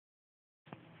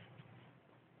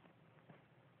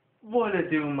What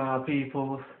it do, my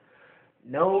peoples?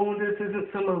 No, this isn't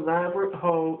some elaborate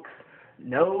hoax.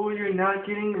 No, you're not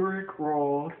getting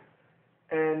rickrolled.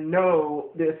 And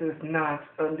no, this is not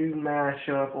a new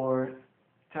mashup or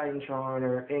Titantron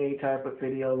or any type of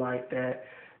video like that.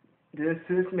 This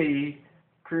is me,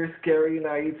 Chris Gary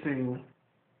 92,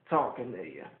 talking to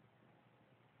you.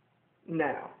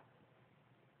 Now,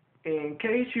 in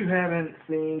case you haven't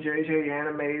seen JJ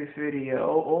Anime's video,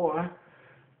 or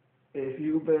if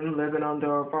you've been living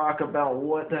under a rock about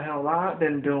what the hell I've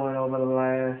been doing over the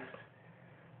last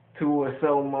 2 or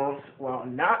so months while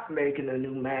not making a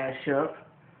new mashup,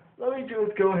 let me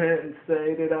just go ahead and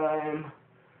say that I'm,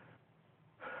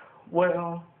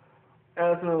 well,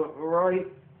 as of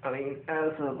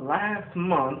last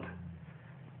month,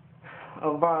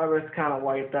 a virus kind of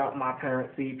wiped out my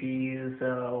parents' CPU,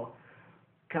 so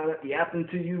kind of yapping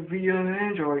to you via an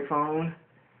Android phone.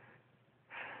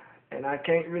 And I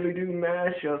can't really do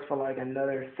mashups for like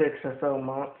another 6 or so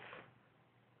months.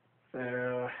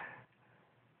 So,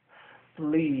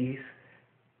 please,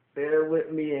 bear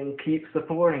with me and keep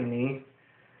supporting me.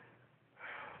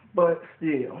 But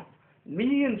still,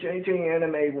 me and JJ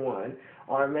Anime 1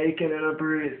 are making an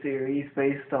abridged series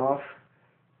based off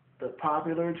the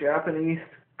popular Japanese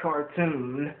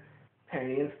cartoon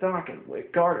Panty Stocking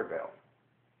with garter belt.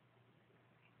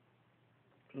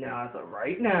 Now, as of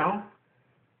right now,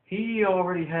 he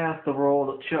already has the role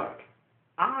of Chuck.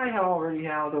 I already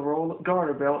have the role of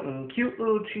garter belt, and cute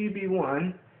little Chibi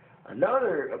 1,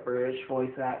 another abridged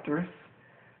voice actress,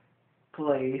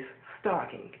 plays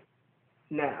Stocking.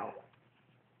 Now,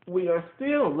 we are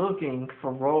still looking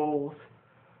for roles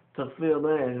to fill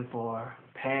in for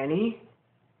Panty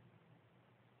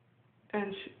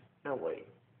and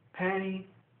Panty,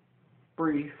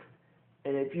 Brief,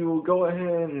 and if you will go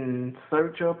ahead and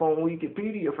search up on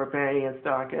Wikipedia for Panty and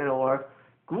Stocking or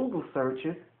Google search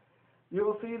it,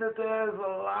 you'll see that there's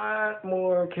a lot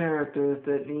more characters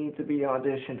that need to be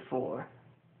auditioned for.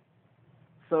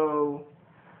 So,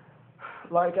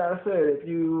 like I said, if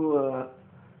you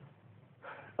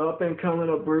up and coming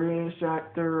abridged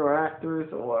actor or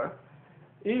actress, or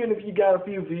even if you got a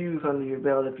few views under your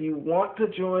belt, if you want to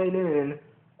join in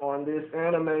on this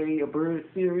anime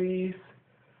abridged series,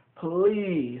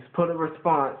 please put a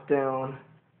response down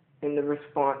in the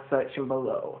response section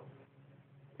below.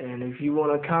 And if you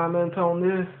want to comment on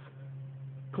this,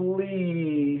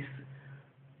 please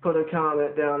put a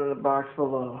comment down in the box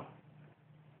below.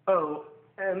 Oh,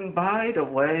 and by the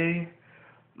way,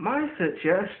 my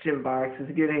suggestion box is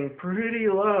getting pretty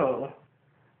low.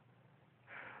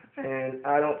 And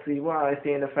I don't see why,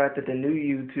 seeing the fact that the new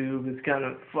YouTube is kind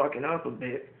of fucking up a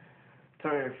bit,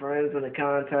 turning friends into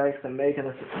contacts and making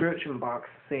a subscription box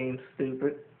seem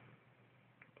stupid.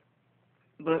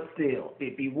 But still,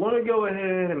 if you want to go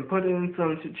ahead and put in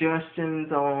some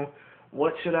suggestions on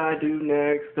what should I do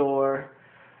next, or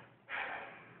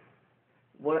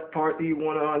what part do you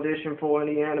want to audition for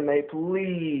in the anime,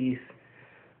 please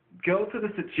go to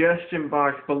the suggestion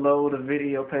box below the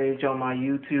video page on my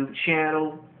YouTube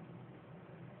channel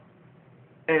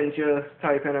and just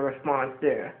type in a response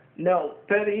there. No,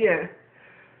 better yet,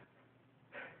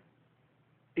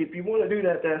 if you want to do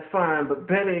that, that's fine, but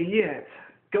better yet,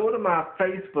 go to my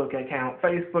Facebook account,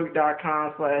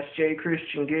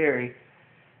 facebook.com/jchristiangary,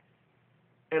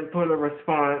 and put a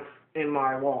response in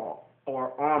my wall,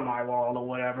 or on my wall, or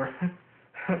whatever.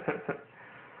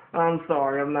 I'm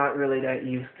sorry, I'm not really that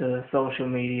used to social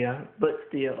media, but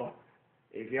still,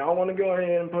 if y'all want to go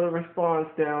ahead and put a response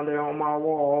down there on my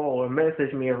wall, or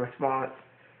message me a response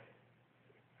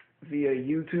via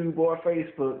YouTube or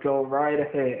Facebook, go right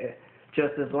ahead.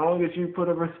 Just as long as you put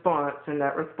a response in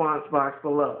that response box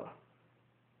below.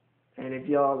 And if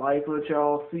y'all like what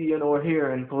y'all seeing or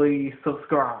hearing, please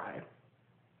subscribe.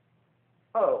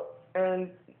 Oh,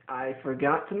 and I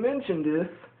forgot to mention this,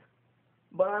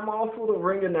 but I'm also the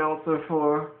ring announcer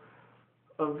for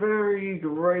a very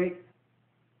great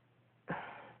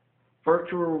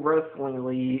virtual wrestling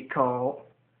league called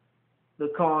the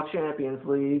CAW Champions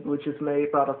League, which is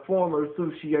made by the former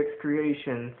Sushi X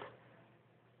Creations.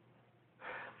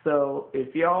 So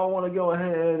if y'all want to go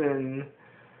ahead and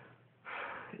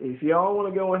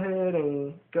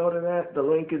go to that, the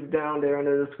link is down there in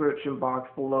the description box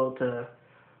below to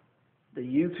the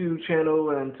YouTube channel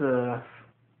and to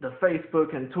the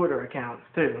Facebook and Twitter accounts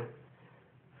too.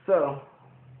 So,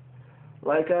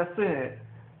 like I said,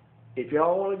 if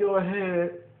y'all want to go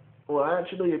ahead,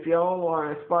 if y'all are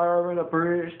an aspiring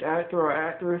abridged actor or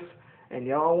actress and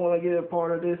y'all want to get a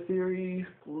part of this series,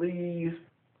 please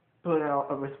put out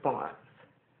a response.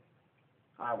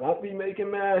 I won't be making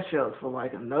mashups for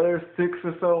like another 6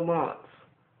 or so months.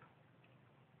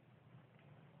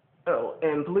 Oh,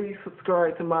 and please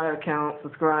subscribe to my account,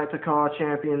 subscribe to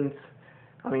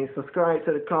subscribe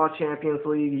to the CAW Champions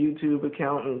League YouTube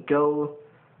account, and go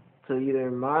to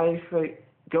my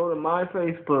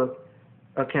Facebook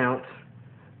account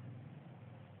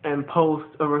and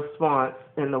post a response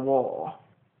in the wall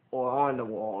or on the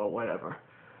wall or whatever.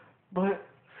 But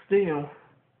still,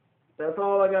 that's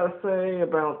all I gotta say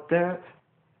about that.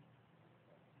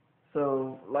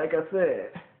 So, like I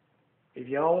said, if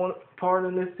y'all want part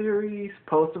in this series,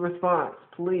 post a response,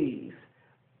 please.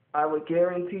 I would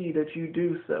guarantee that you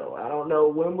do so. I don't know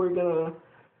when we're gonna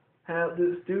have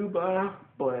this due by,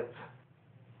 but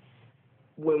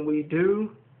when we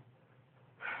do,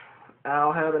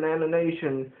 I'll have an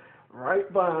animation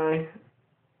right by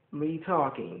me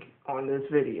talking on this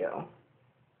video.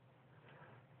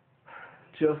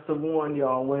 Just to warn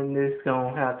y'all when this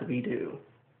gonna have to be due.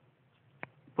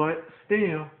 But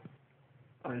still,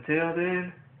 until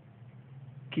then,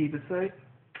 keep it safe,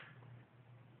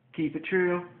 keep it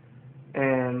true,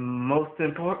 and most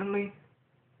importantly,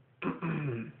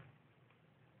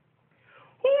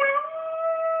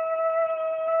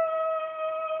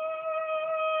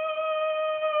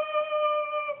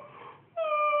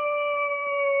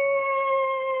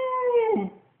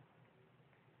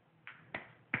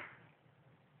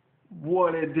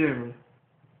 what it do?